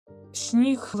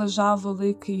Сніг лежав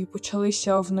великий,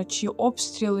 почалися вночі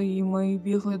обстріли, і ми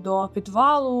бігли до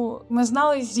підвалу. Ми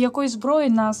знали, з якої зброї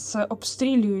нас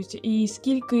обстрілюють, і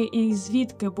скільки, і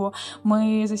звідки, бо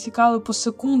ми засікали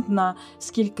посекундно,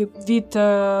 скільки від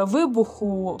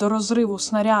вибуху до розриву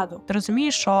снаряду. Ти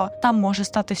розумієш, що там може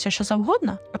статися що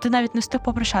завгодно, а ти навіть не встиг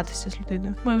попрощатися з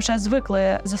людиною. Ми вже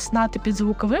звикли засинати під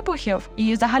звуки вибухів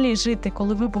і взагалі жити,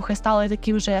 коли вибухи стали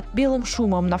таким вже білим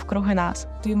шумом навкруги нас.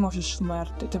 Ти можеш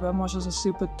вмерти, тебе може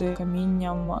засипати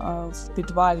камінням в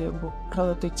підвалі, бо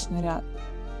прилетить снаряд.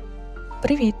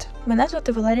 Привіт, мене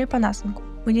звати Валерія Панасенко.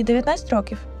 Мені 19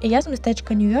 років, і я з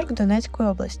містечка Нью-Йорк Донецької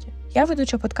області. Я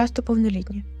ведуча подкасту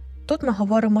 «Повнолітні». Тут ми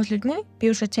говоримо з людьми,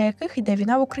 півжиття яких йде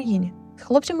війна в Україні, з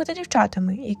хлопцями та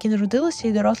дівчатами, які народилися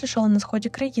і дорослішали на сході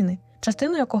країни,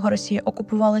 частину якого Росія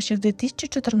окупувала ще в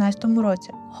 2014 році.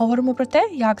 Говоримо про те,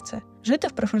 як це – жити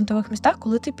в прифронтових містах,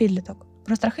 коли ти підліток.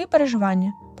 Про страхи і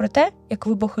переживання, про те, як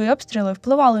вибухи і обстріли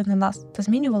впливали на нас та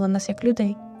змінювали нас як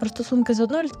людей, про стосунки з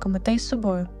однолітками та із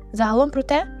собою. Загалом про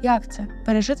те, як це –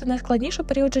 пережити найскладніший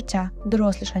період життя –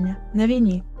 дорослішання, на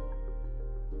війні.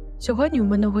 Сьогодні у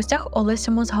мене в гостях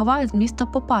Олеся Мозговій з міста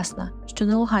Попасна, що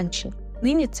на Луганщині.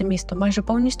 Нині це місто майже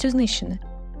повністю знищене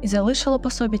і залишило по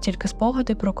собі тільки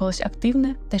спогади про колись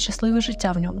активне та щасливе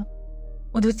життя в ньому.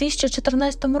 У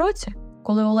 2014 році,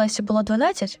 коли Олесі було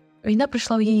 12, війна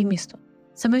прийшла в її місто.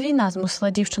 Саме війна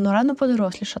змусила дівчину рано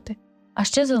подорослішати, а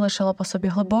ще залишила по собі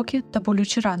глибокі та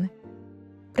болючі рани.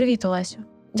 Привіт, Олесю.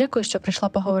 Дякую, що прийшла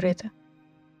поговорити.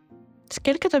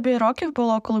 Скільки тобі років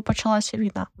було, коли почалася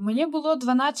війна? Мені було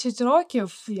 12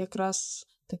 років, якраз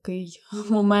такий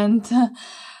момент.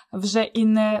 Вже і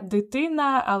не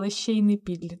дитина, але ще й не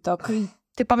підліток.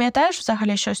 Ти пам'ятаєш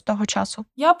взагалі щось з того часу?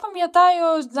 Я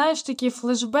пам'ятаю, знаєш, такі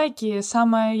флешбеки,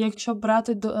 саме якщо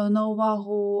брати на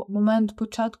увагу момент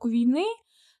початку війни,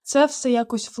 це все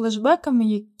якось флешбеками,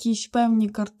 якісь певні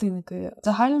картинки.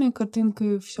 Загальної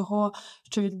картинки всього,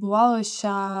 що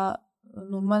відбувалося,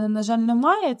 в мене, на жаль,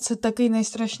 немає. Це такий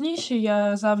найстрашніший,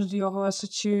 я завжди його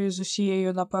асоціюю з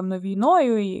усією, напевно,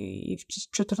 війною, і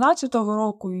з 14-го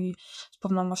року, і з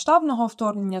повномасштабного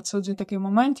вторгнення. Це один такий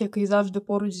момент, який завжди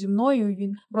поруч зі мною.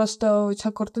 Він просто,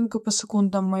 ця картинка по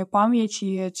секундам в моїй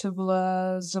пам'яті. Це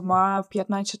була зима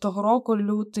 15-го року,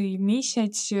 лютий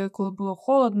місяць, коли було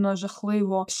холодно,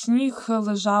 жахливо. Сніг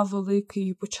лежав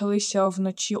великий, почалися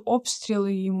вночі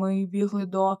обстріли, і ми бігли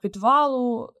до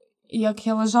підвалу. І як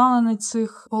я лежала на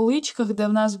цих поличках, де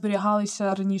в нас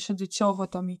зберігалися раніше до цього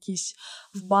там якісь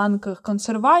в банках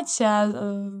консервація,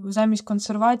 замість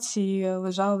консервації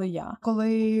лежала я.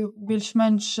 Коли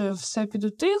більш-менш все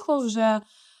підутихло, вже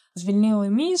звільнили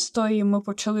місто, і ми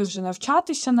почали вже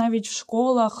навчатися навіть в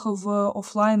школах в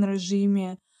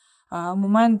офлайн-режимі.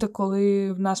 Моменти,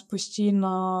 коли в нас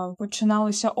постійно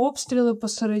починалися обстріли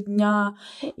посеред дня,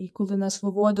 і коли нас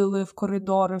виводили в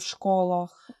коридори в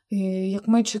школах. І як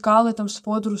ми чекали там з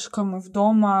подружками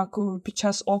вдома під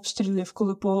час обстрілів,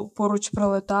 коли поруч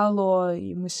пролетало,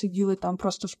 і ми сиділи там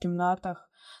просто в кімнатах.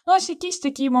 Ось якісь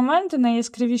такі моменти,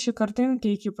 найяскравіші картинки,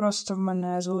 які просто в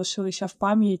мене залишилися в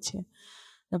пам'яті.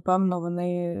 Напевно,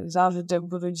 вони завжди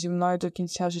будуть зі мною до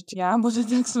кінця життя. Я буду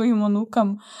так своїм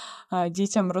онукам,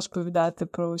 дітям розповідати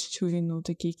про цю війну,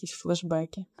 такі якісь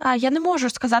флешбеки. Я не можу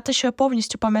сказати, що я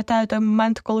повністю пам'ятаю той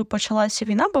момент, коли почалася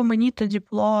війна, бо мені тоді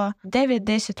було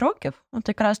 9-10 років. От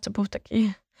якраз це був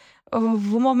такий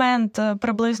в момент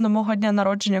приблизно мого дня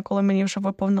народження, коли мені вже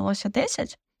виповнилося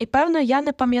 10. І, певно, я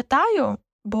не пам'ятаю,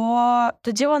 бо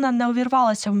тоді вона не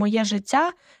увірвалася в моє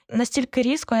життя настільки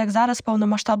різко, як зараз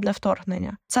повномасштабне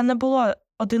вторгнення. Це не було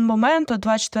один момент,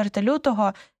 24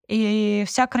 лютого, і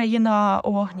вся країна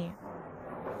у вогні.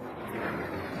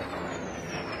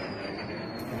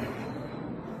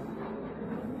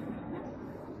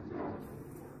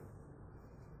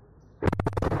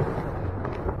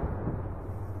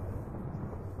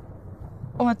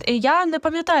 І я не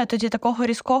пам'ятаю тоді такого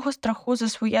різкого страху за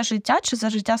своє життя чи за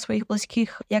життя своїх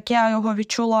близьких, як я його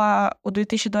відчула у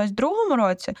 2022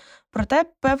 році. Проте,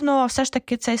 певно, все ж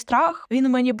таки цей страх, він у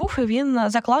мені був, і він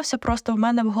заклався просто в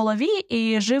мене в голові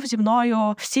і жив зі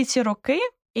мною всі ці роки.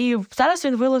 І зараз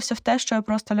він вилився в те, що я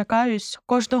просто лякаюсь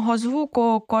кожного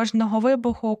звуку, кожного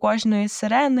вибуху, кожної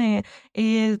сирени,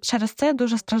 і через це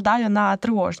дуже страждаю на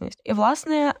тривожність. І,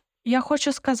 власне, я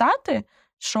хочу сказати,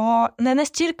 що не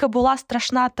настільки була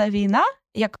страшна та війна,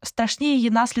 як страшні її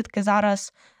наслідки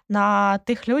зараз на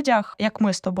тих людях, як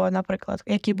ми з тобою, наприклад,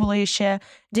 які були ще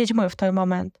дітьми в той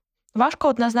момент. Важко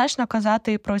однозначно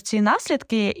казати про ці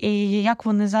наслідки і як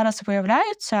вони зараз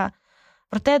виявляються,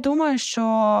 проте я думаю,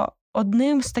 що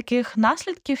одним з таких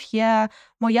наслідків є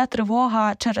моя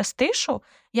тривога через тишу.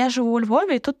 Я живу у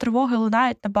Львові, і тут тривоги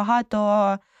лунають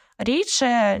набагато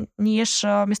рідше, ніж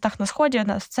в містах на Сході,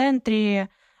 в центрі,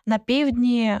 на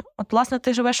півдні. От, власне,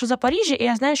 ти живеш у Запоріжжі, і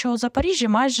я знаю, що у Запоріжжі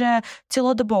майже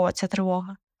цілодобова ця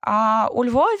тривога. А у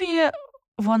Львові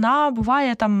вона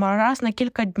буває там раз на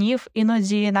кілька днів,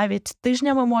 іноді навіть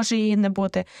тижнями може її не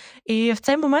бути. І в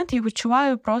цей момент я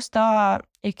відчуваю просто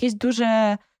якийсь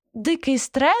дуже дикий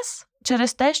стрес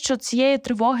через те, що цієї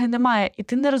тривоги немає, і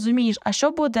ти не розумієш, а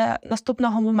що буде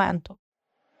наступного моменту.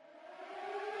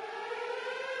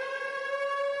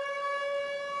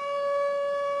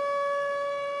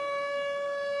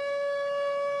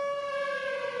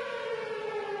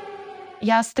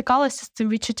 Я стикалася з цим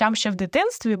відчуттям ще в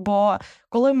дитинстві, бо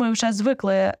коли ми вже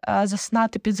звикли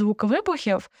засинати під звуки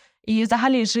вибухів і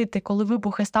взагалі жити, коли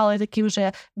вибухи стали таким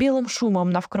вже білим шумом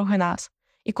навкруги нас.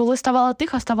 І коли ставало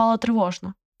тихо, ставало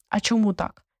тривожно. А чому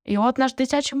так? І от наш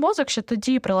дитячий мозок ще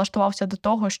тоді прилаштувався до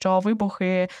того, що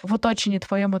вибухи в оточенні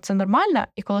твоєму – це нормально,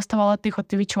 і коли ставало тихо,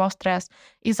 ти відчував стрес.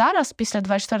 І зараз, після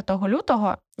 24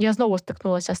 лютого, я знову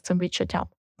стикнулася з цим відчуттям.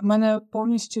 У мене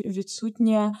повністю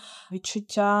відсутнє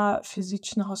відчуття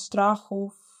фізичного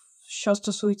страху, що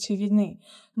стосується війни.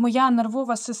 Моя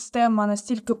нервова система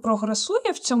настільки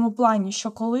прогресує в цьому плані,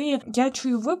 що коли я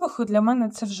чую вибухи, для мене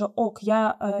це вже ок,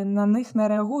 я на них не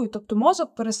реагую. Тобто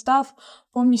мозок перестав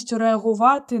повністю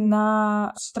реагувати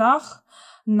на страх,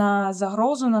 на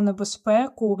загрозу, на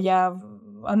небезпеку. Я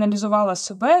аналізувала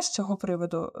себе з цього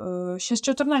приводу. Ще з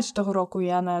 14-го року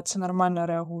я на це нормально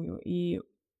реагую і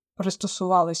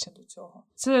пристосувалися до цього.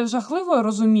 Це жахливо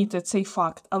розуміти цей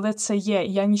факт, але це є.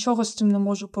 Я нічого з цим не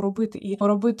можу поробити. І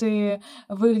робити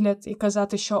вигляд і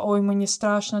казати, що ой, мені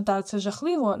страшно, та це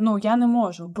жахливо, я не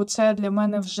можу, бо це для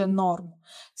мене вже норм.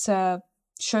 Це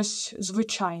щось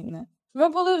звичайне. Ми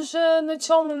були вже на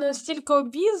цьому настільки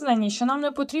обізнані, що нам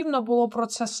не потрібно було про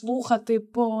це слухати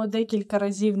по декілька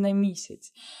разів на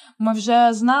місяць. Ми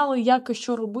вже знали, як і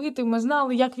що робити, ми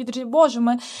знали, як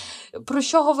ми про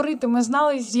що говорити, ми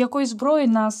знали, з якої зброї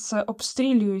нас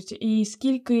обстрілюють, і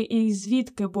скільки, і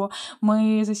звідки, бо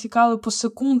ми засікали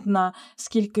посекундно,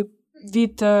 скільки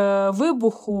від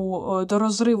вибуху до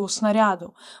розриву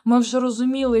снаряду. Ми вже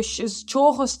розуміли, з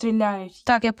чого стріляють.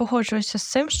 Так, я погоджуюся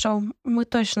з цим, що ми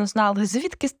точно знали,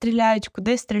 звідки стріляють,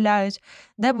 куди стріляють,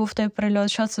 де був той прильот,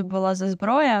 що це була за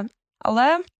зброя.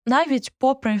 Але навіть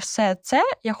попри все це,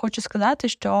 я хочу сказати,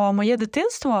 що моє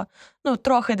дитинство,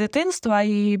 трохи дитинства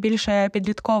і більше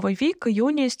підлітковий вік,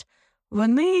 юність,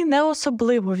 вони не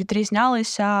особливо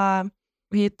відрізнялися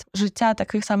від життя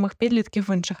таких самих підлітків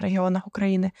в інших регіонах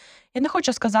України. Я не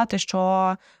хочу сказати,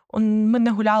 що ми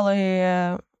не гуляли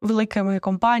великими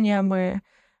компаніями,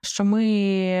 що ми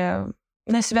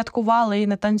не святкували і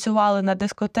не танцювали на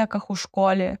дискотеках у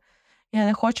школі. Я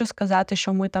не хочу сказати,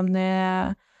 що ми там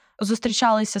не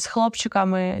зустрічалися з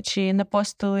хлопчиками чи не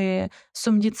постили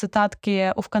сумні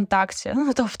цитатки у ВКонтакті.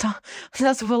 Тобто, у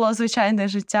нас було звичайне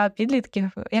життя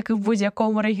підлітків, як і в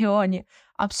будь-якому регіоні.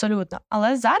 Абсолютно.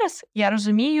 Але зараз я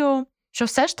розумію, що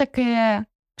все ж таки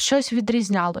щось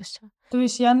відрізнялося.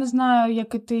 Тобто я не знаю,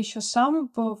 як і ти, що саме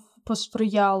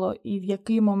посприяло і в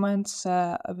який момент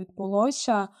це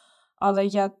відбулося, але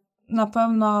я,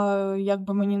 напевно, як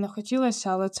би мені не хотілося,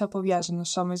 але це пов'язано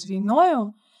саме з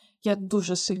війною. Я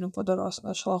дуже сильно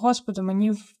подорослішала. Господи,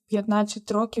 мені в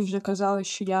 15 років вже казали,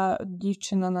 що я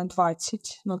дівчина на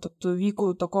 20. Тобто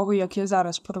віку такого, як я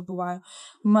зараз перебуваю.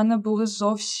 У мене був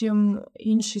зовсім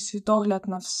інший світогляд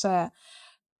на все.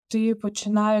 Ти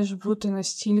починаєш бути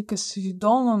настільки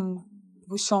свідомим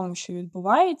в усьому, що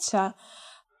відбувається.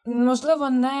 Можливо,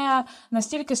 не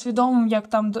настільки свідомим, як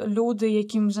там люди,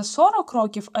 яким за 40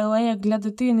 років, але як для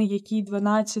дитини, якій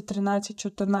 12, 13,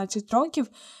 14 років,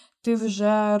 ти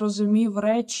вже розумів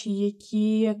речі,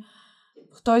 які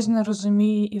хтось не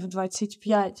розуміє і в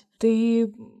 25. Ти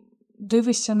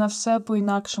дивишся на все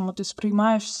по-інакшому, ти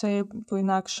сприймаєш все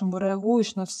по-інакшому,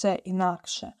 реагуєш на все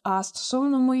інакше. А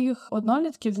стосовно моїх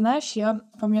однолітків, знаєш, я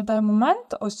пам'ятаю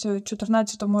момент ось у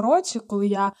 14-му році, коли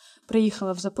я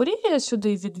приїхала в Запоріжжя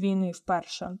сюди від війни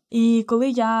вперше. І коли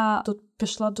я тут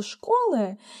пішла до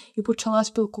школи і почала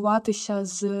спілкуватися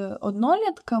з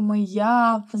однолітками,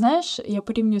 я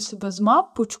порівнюю себе з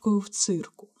мавпочкою в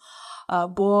цирку.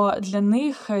 Бо для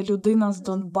них людина з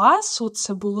Донбасу –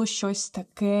 це було щось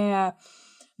таке,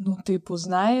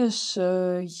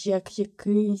 як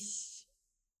якийсь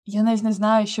Я навіть не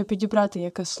знаю, що підібрати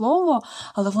яке слово,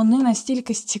 але вони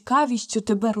настільки з цікавістю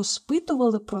тебе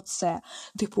розпитували про це.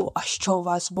 Типу, а що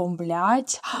вас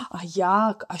бомблять? А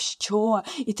як? А що?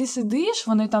 І ти сидиш,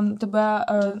 вони там тебе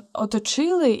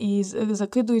оточили і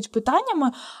закидують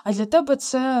питаннями, а для тебе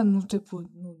це,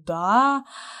 да,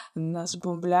 нас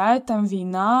бомблять, там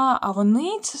війна, а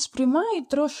вони це сприймають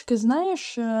трошки,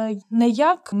 знаєш, не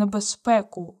як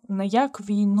небезпеку, не як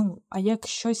війну, а як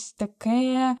щось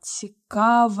таке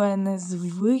цікаве,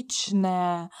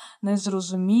 незвичне,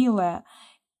 незрозуміле.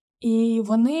 І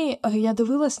я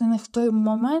дивилась на них в той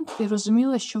момент і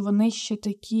розуміла, що вони ще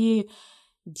такі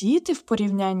діти в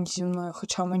порівнянні зі мною,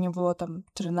 хоча мені було там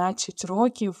 13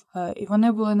 років, і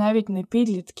вони були навіть не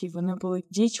підлітки, вони були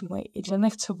дітьми, і для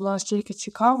них це було настільки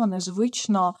цікаво,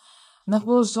 незвично. В них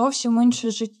було зовсім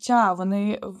інше життя,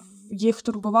 їх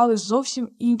турбували зовсім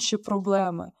інші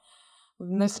проблеми. В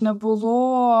них не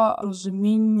було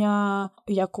розуміння,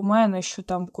 як у мене, що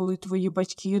там, коли твої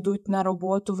батьки йдуть на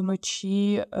роботу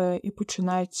вночі і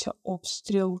починається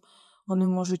обстріл, вони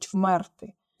можуть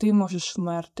вмерти. Ти можеш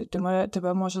вмерти,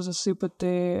 тебе може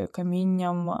засипати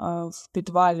камінням в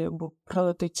підвалі, бо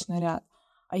прилетить снаряд.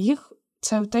 А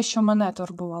це те, що мене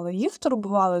турбувало. Їх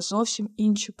турбували зовсім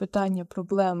інші питання,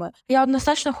 проблеми. Я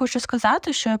однозначно хочу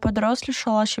сказати, що я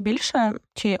подорослішала ще більше,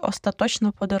 чи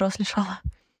остаточно подорослішала.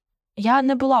 Я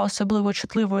не була особливо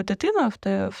чутливою дитиною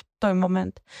в той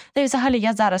момент. Та й взагалі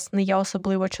я зараз не є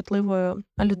особливо чутливою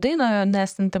людиною, не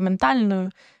сентиментальною.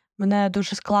 Мене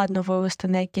дуже складно вивести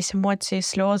на якісь емоції,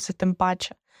 сльози, тим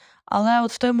паче. Але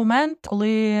от в той момент,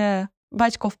 коли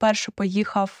батько вперше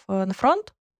поїхав на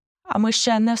фронт, а ми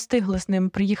ще не встигли з ним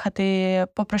приїхати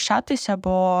попрощатися,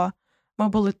 бо ми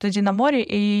були тоді на морі,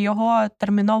 і його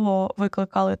терміново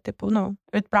викликали,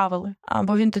 відправили.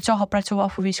 Бо він до цього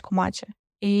працював у військкоматі.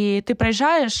 І ти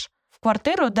приїжджаєш в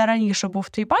квартиру, де раніше був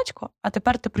твій батько, а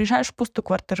тепер ти приїжджаєш в пусту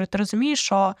квартиру, і ти розумієш,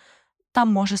 що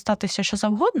там може статися що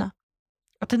завгодно,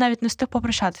 а ти навіть не встиг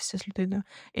попрощатися з людиною.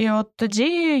 І от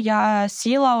тоді я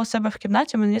сіла у себе в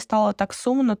кімнаті, мені стало так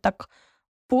сумно, так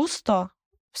пусто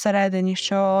всередині,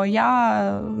 що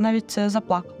я навіть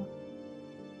заплакала.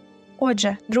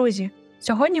 Отже, друзі,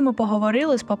 сьогодні ми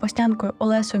поговорили з попаснянкою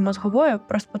Олесею Мозговою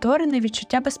про спотворене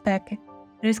відчуття безпеки,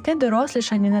 різке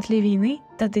дорослішання на тлі війни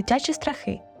та дитячі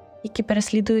страхи, які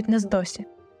переслідують нас досі.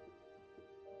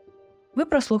 Ви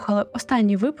прослухали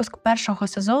останній випуск першого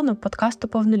сезону подкасту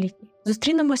 «Повнолітні».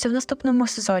 Зустрінемося в наступному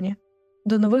сезоні.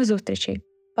 До нових зустрічей.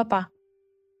 Па-па!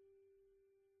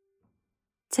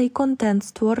 Цей контент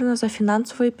створено за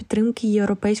фінансової підтримки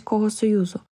Європейського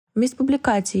Союзу. Вміст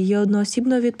публікації є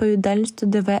одноосібною відповідальністю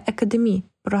ДВ Академії,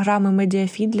 програми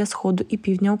медіафід для Сходу і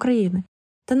Півдня України,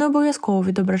 та не обов'язково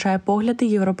відображає погляди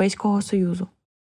Європейського Союзу.